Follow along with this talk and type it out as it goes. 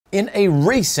In a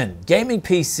recent gaming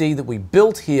PC that we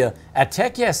built here at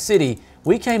Tech Yes City,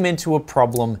 we came into a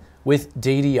problem with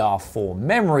DDR4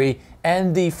 memory,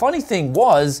 and the funny thing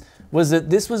was that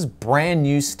this was brand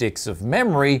new sticks of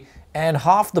memory, and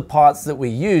half the parts that we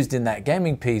used in that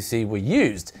gaming PC were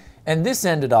used, and this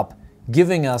ended up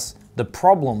giving us the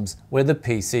problems where the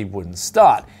PC wouldn't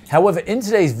start. However, in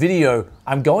today's video,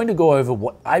 I'm going to go over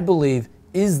what I believe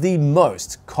is the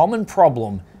most common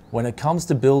problem when it comes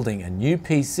to building a new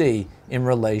PC in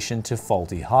relation to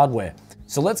faulty hardware.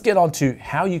 So let's get on to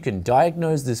how you can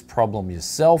diagnose this problem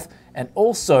yourself, and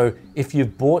also if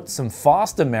you've bought some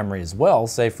faster memory as well,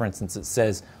 say for instance it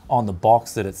says on the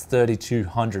box that it's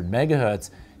 3200 megahertz,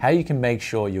 how you can make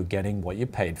sure you're getting what you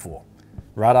paid for.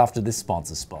 Right after this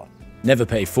sponsor spot. Never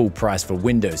pay full price for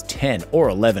Windows 10 or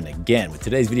 11 again. With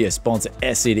today's video sponsor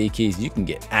SCD Keys, you can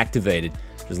get activated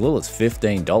for as little as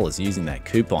 $15 using that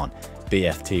coupon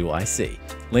BFTYC.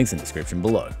 Links in the description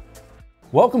below.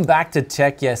 Welcome back to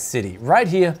Tech Yes City. Right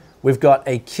here, we've got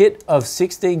a kit of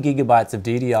 16 gigabytes of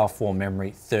DDR4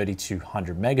 memory,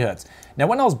 3200 megahertz. Now,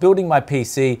 when I was building my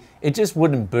PC, it just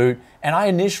wouldn't boot, and I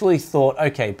initially thought,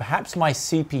 okay, perhaps my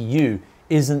CPU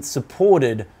isn't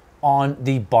supported on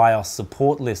the BIOS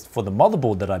support list for the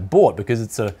motherboard that I bought, because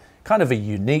it's a kind of a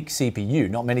unique CPU.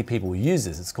 Not many people use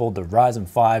this. It's called the Ryzen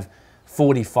 5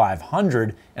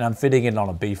 4500, and I'm fitting it on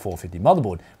a B450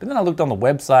 motherboard. But then I looked on the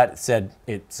website, it said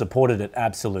it supported it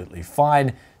absolutely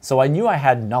fine. So I knew I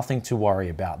had nothing to worry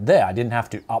about there. I didn't have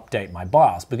to update my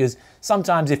BIOS, because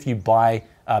sometimes if you buy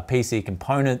PC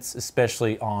components,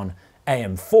 especially on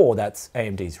AM4, that's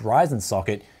AMD's Ryzen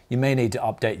socket, you may need to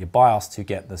update your BIOS to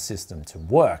get the system to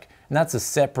work. And that's a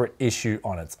separate issue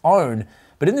on its own.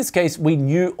 But in this case, we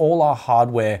knew all our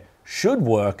hardware should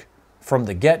work from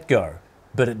the get-go,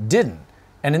 but it didn't.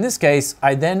 And in this case,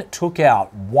 I then took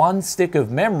out one stick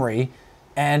of memory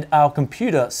and our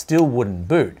computer still wouldn't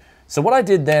boot. So what I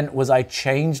did then was I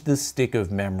changed the stick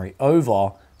of memory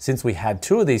over, since we had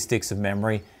two of these sticks of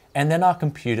memory, and then our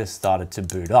computer started to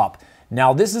boot up.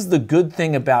 Now, this is the good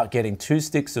thing about getting two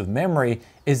sticks of memory,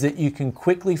 is that you can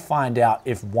quickly find out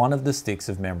if one of the sticks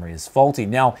of memory is faulty.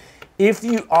 Now, if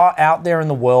you are out there in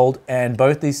the world and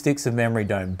both these sticks of memory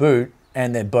don't boot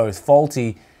and they're both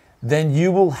faulty, then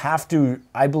you will have to,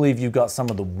 I believe you've got some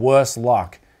of the worst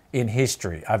luck in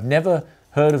history. I've never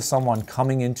heard of someone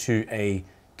coming into a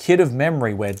kit of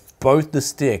memory where both the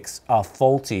sticks are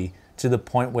faulty to the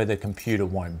point where the computer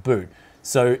won't boot.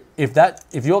 So if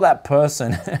you're that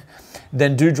person,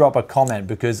 then do drop a comment,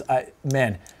 because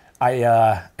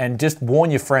and just warn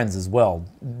your friends as well.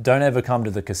 Don't ever come to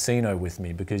the casino with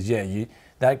me, because yeah,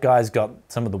 that guy's got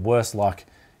some of the worst luck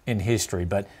in history.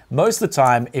 But most of the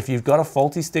time, if you've got a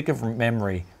faulty stick of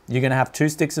memory, you're gonna have two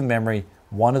sticks of memory,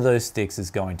 one of those sticks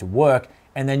is going to work,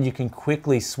 and then you can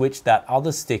quickly switch that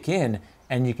other stick in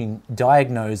and you can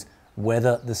diagnose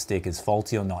whether the stick is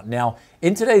faulty or not. Now,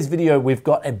 in today's video, we've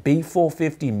got a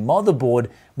B450 motherboard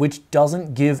which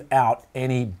doesn't give out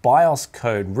any BIOS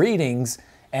code readings,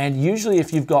 and usually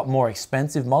if you've got more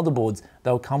expensive motherboards,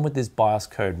 they'll come with this BIOS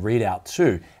code readout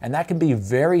too, and that can be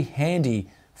very handy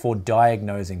for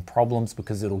diagnosing problems,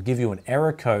 because it'll give you an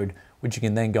error code which you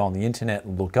can then go on the internet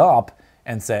and look up,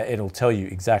 and say it'll tell you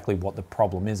exactly what the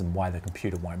problem is and why the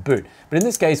computer won't boot. But in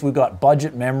this case, we've got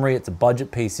budget memory, it's a budget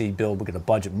PC build, we've got a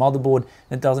budget motherboard,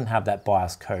 and it doesn't have that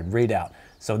BIOS code readout.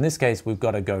 So in this case, we've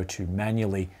got to go to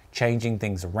manually changing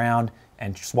things around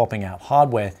and swapping out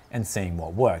hardware and seeing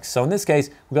what works. So in this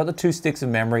case, we've got the two sticks of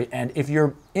memory, and if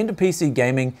you're into PC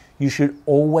gaming, you should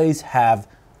always have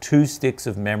two sticks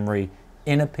of memory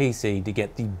in a PC to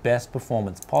get the best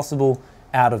performance possible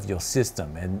out of your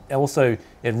system. And also,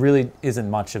 it really isn't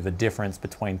much of a difference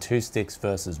between two sticks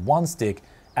versus one stick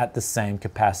at the same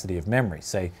capacity of memory.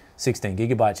 Say 16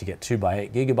 gigabytes, you get 2 by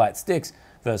 8 gigabyte sticks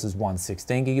versus one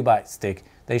 16 gigabyte stick.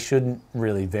 They shouldn't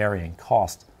really vary in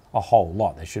cost a whole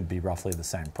lot. They should be roughly the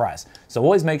same price. So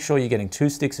always make sure you're getting two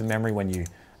sticks of memory when you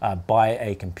buy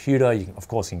a computer. You can, of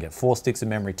course, you can get 4 sticks of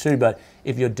memory too, but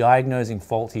if you're diagnosing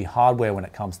faulty hardware when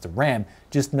it comes to RAM,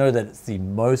 just know that it's the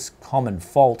most common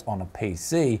fault on a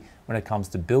PC when it comes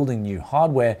to building new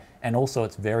hardware, and also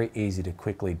it's very easy to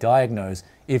quickly diagnose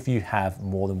if you have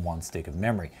more than one stick of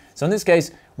memory. So in this case,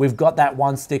 we've got that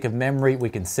one stick of memory. We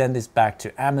can send this back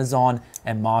to Amazon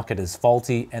and mark it as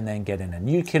faulty, and then get in a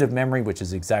new kit of memory, which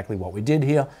is exactly what we did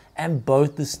here, and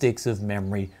both the sticks of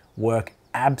memory work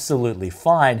absolutely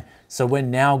fine. So we're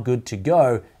now good to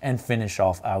go and finish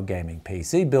off our gaming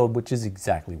PC build, which is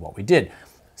exactly what we did.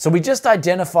 So we just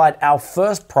identified our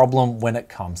first problem when it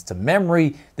comes to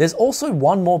memory. There's also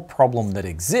one more problem that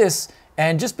exists,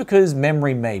 and just because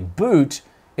memory may boot,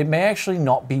 it may actually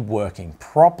not be working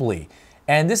properly.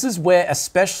 And this is where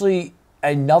especially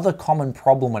another common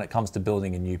problem when it comes to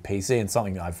building a new PC, and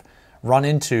something I've run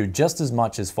into just as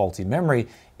much as faulty memory,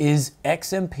 is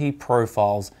XMP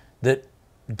profiles that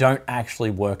don't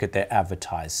actually work at their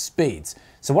advertised speeds.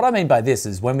 So what I mean by this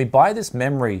is when we buy this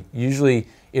memory, usually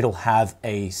it'll have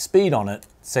a speed on it.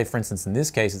 Say for instance, in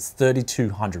this case, it's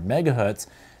 3200 megahertz.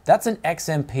 That's an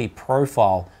XMP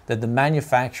profile that the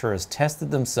manufacturer has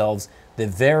tested themselves. They've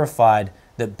verified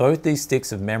that both these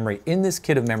sticks of memory in this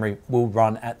kit of memory will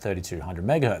run at 3200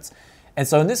 megahertz. And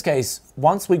so in this case,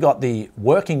 once we got the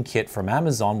working kit from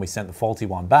Amazon, we sent the faulty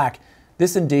one back.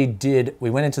 This indeed did, we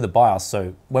went into the BIOS.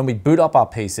 So when we boot up our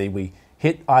PC, we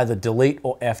hit either delete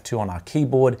or F2 on our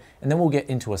keyboard, and then we'll get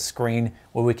into a screen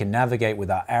where we can navigate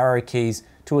with our arrow keys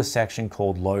to a section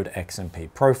called Load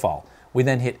XMP Profile. We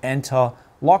then hit enter,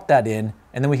 lock that in,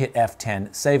 and then we hit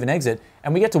F10, save and exit,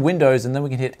 and we get to Windows, and then we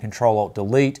can hit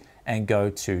Control-Alt-Delete and go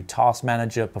to Task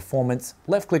Manager, Performance,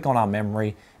 left click on our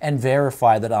memory, and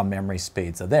verify that our memory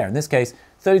speeds are there. In this case,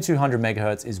 3200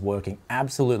 megahertz is working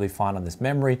absolutely fine on this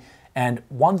memory. And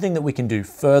one thing that we can do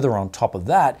further on top of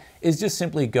that is just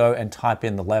simply go and type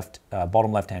in the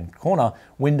bottom left-hand corner,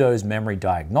 Windows Memory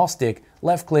Diagnostic,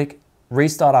 left click,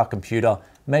 restart our computer,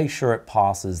 make sure it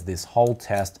passes this whole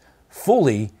test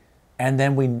fully, and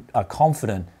then we are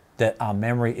confident that our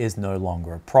memory is no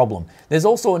longer a problem. There's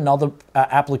also another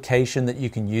application that you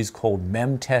can use called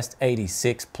MemTest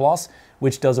 86 Plus,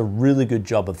 which does a really good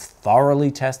job of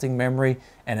thoroughly testing memory,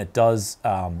 and it does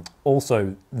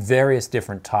also various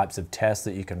different types of tests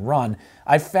that you can run.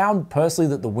 I found personally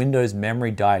that the Windows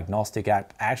Memory Diagnostic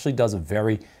app actually does a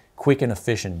very quick and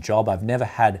efficient job. I've never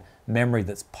had memory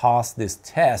that's passed this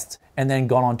test and then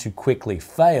gone on to quickly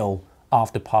fail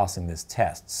after passing this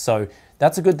test. So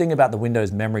that's a good thing about the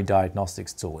Windows Memory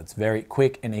Diagnostics tool. It's very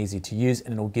quick and easy to use,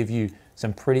 and it'll give you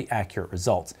some pretty accurate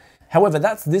results. However,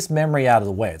 that's this memory out of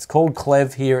the way. It's called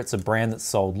Clev here. It's a brand that's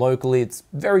sold locally. It's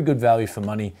very good value for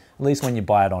money, at least when you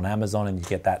buy it on Amazon and you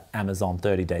get that Amazon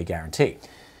 30-day guarantee.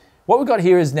 What we've got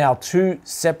here is now two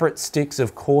separate sticks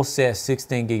of Corsair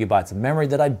 16 gigabytes of memory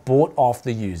that I bought off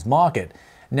the used market.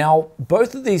 Now,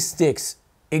 both of these sticks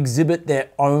exhibit their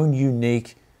own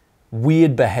unique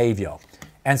weird behavior.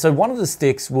 And so one of the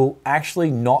sticks will actually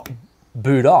not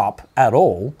boot up at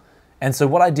all. And so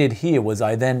what I did here was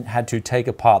I then had to take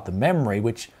apart the memory,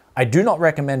 which I do not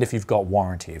recommend if you've got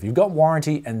warranty. If you've got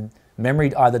warranty and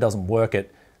memory either doesn't work at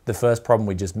the first problem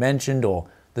we just mentioned or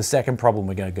the second problem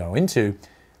we're going to go into,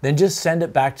 then just send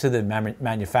it back to the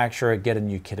manufacturer, get a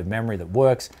new kit of memory that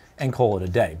works, and call it a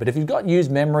day. But if you've got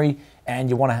used memory and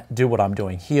you want to do what I'm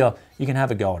doing here, you can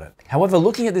have a go at it. However,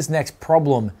 looking at this next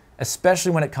problem,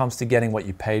 especially when it comes to getting what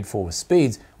you paid for with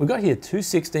speeds, we've got here two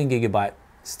 16 gigabyte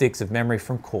sticks of memory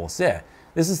from Corsair.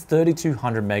 This is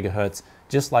 3200 megahertz,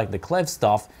 just like the Clev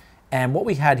stuff. And what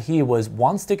we had here was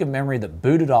one stick of memory that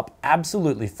booted up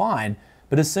absolutely fine,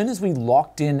 but as soon as we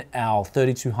locked in our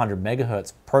 3200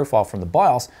 megahertz profile from the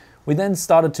BIOS, we then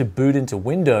started to boot into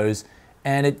Windows,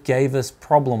 and it gave us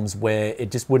problems where it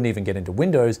just wouldn't even get into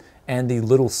Windows, and the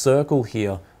little circle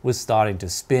here was starting to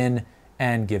spin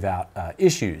and give out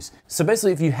issues. So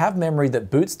basically, if you have memory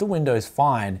that boots to Windows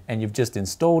fine and you've just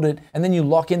installed it, and then you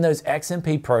lock in those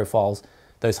XMP profiles,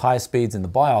 those high speeds in the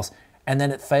BIOS, and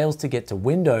then it fails to get to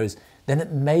Windows, then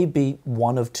it may be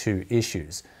one of two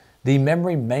issues. The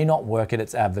memory may not work at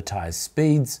its advertised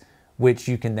speeds, which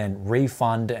you can then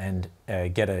refund and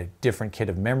get a different kit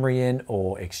of memory in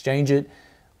or exchange it,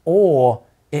 or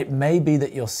it may be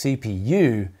that your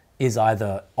CPU is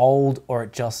either old or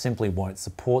it just simply won't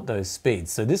support those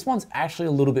speeds. So this one's actually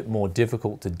a little bit more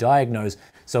difficult to diagnose.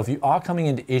 So if you are coming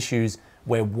into issues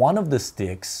where one of the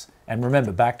sticks, and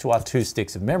remember back to our two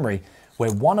sticks of memory,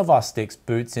 where one of our sticks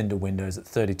boots into Windows at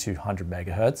 3200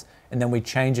 megahertz, and then we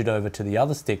change it over to the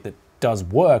other stick that does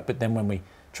work, but then when we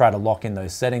try to lock in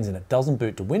those settings and it doesn't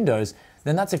boot to Windows,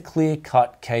 then that's a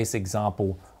clear-cut case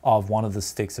example of one of the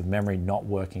sticks of memory not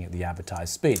working at the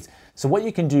advertised speeds. So what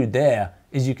you can do there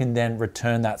is you can then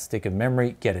return that stick of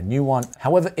memory, get a new one.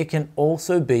 However, it can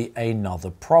also be another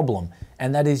problem,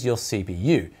 and that is your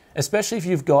CPU. Especially if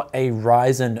you've got a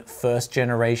Ryzen first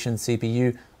generation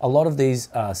CPU, a lot of these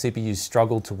CPUs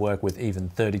struggle to work with even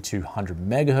 3200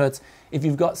 megahertz. If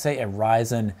you've got, say, a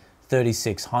Ryzen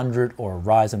 3600 or a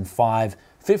Ryzen 5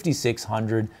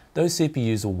 5600, those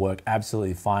CPUs will work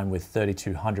absolutely fine with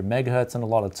 3200 megahertz and a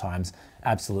lot of times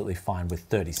absolutely fine with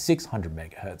 3600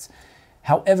 megahertz.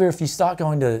 However, if you start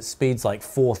going to speeds like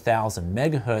 4000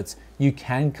 megahertz, you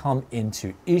can come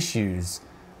into issues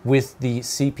with the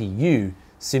CPU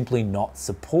simply not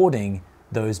supporting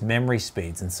those memory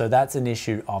speeds. And so that's an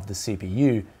issue of the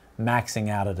CPU maxing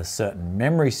out at a certain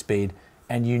memory speed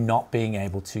and you not being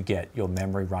able to get your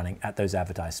memory running at those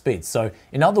advertised speeds. So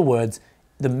in other words,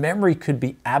 the memory could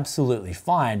be absolutely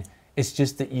fine. It's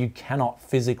just that you cannot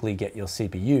physically get your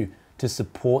CPU to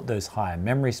support those higher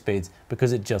memory speeds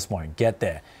because it just won't get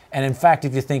there. And in fact,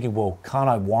 if you're thinking, well, can't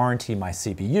I warranty my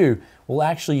CPU? Well,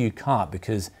 actually you can't,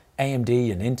 because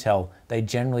AMD and Intel, they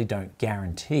generally don't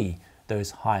guarantee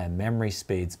those higher memory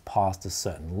speeds past a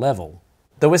certain level.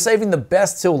 Though we're saving the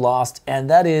best till last, and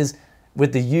that is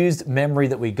with the used memory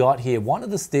that we got here, one of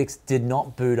the sticks did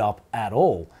not boot up at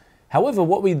all. However,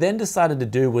 what we then decided to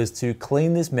do was to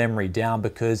clean this memory down,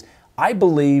 because I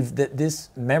believe that this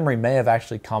memory may have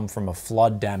actually come from a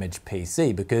flood damaged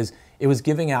PC, because it was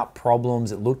giving out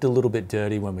problems. It looked a little bit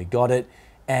dirty when we got it.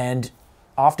 And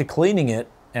after cleaning it,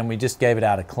 and we just gave it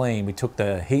out a clean, we took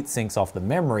the heat sinks off the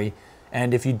memory.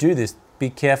 And if you do this, be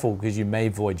careful, because you may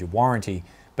void your warranty.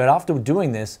 But after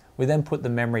doing this, we then put the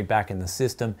memory back in the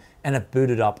system and it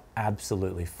booted up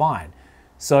absolutely fine.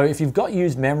 So if you've got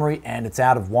used memory and it's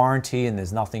out of warranty and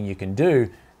there's nothing you can do,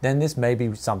 then this may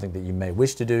be something that you may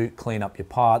wish to do, clean up your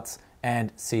parts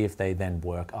and see if they then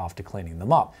work after cleaning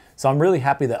them up. So I'm really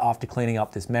happy that after cleaning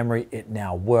up this memory, it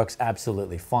now works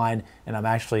absolutely fine. And I'm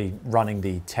actually running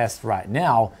the test right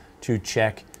now to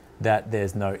check that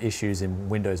there's no issues in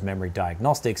Windows memory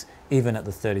diagnostics, even at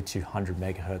the 3200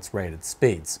 megahertz rated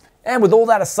speeds. And with all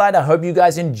that aside, I hope you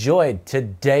guys enjoyed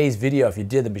today's video. If you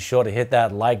did, then be sure to hit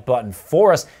that like button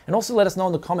for us. And also let us know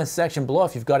in the comments section below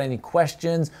if you've got any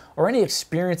questions or any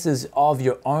experiences of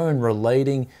your own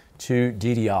relating to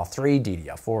DDR3,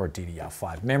 DDR4, or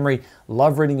DDR5 memory.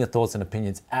 Love reading your thoughts and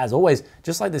opinions as always.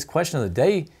 Just like this question of the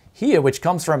day here, which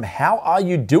comes from "How are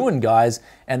you doing, guys?"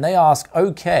 And they ask,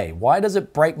 okay, why does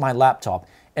it break my laptop?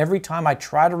 Every time I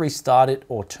try to restart it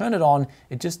or turn it on,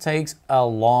 it just takes a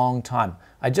long time.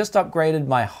 I just upgraded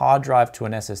my hard drive to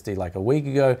an SSD like a week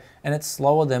ago, and it's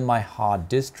slower than my hard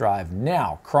disk drive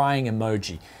now. Crying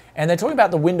emoji. And they're talking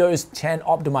about the Windows 10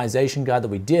 optimization guide that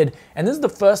we did. And this is the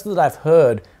first that I've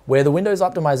heard where the Windows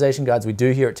optimization guides we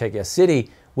do here at Tech Yes City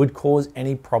would cause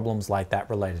any problems like that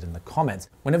related in the comments.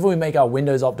 Whenever we make our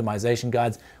Windows optimization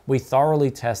guides, we thoroughly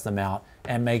test them out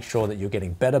and make sure that you're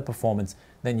getting better performance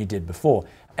than you did before.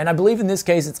 And I believe in this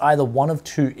case, it's either one of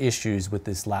two issues with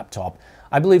this laptop.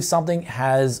 I believe something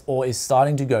has or is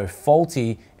starting to go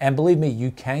faulty, and believe me,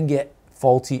 you can get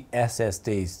faulty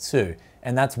SSDs too.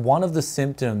 And that's one of the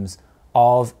symptoms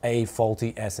of a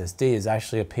faulty SSD, is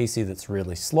actually a PC that's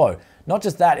really slow. Not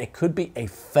just that, it could be a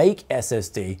fake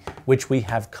SSD, which we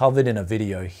have covered in a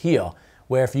video here,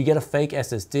 where if you get a fake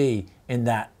SSD in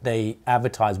that they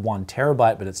advertise 1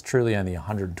 terabyte, but it's truly only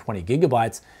 120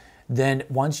 gigabytes, then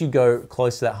once you go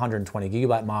close to that 120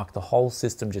 gigabyte mark, the whole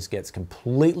system just gets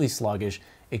completely sluggish,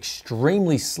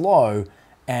 extremely slow,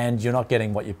 and you're not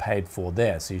getting what you paid for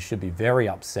there. So you should be very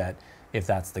upset if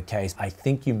that's the case. I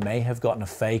think you may have gotten a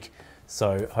fake,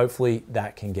 so hopefully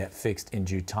that can get fixed in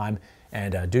due time.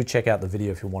 And do check out the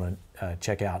video if you want to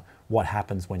check out what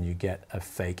happens when you get a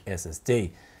fake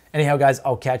SSD. Anyhow, guys,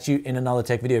 I'll catch you in another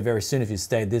tech video very soon. If you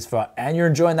stayed this far and you're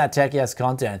enjoying that Tech Yes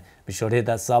content, be sure to hit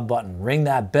that sub button, ring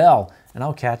that bell, and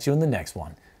I'll catch you in the next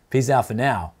one. Peace out for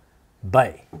now.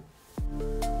 Bye.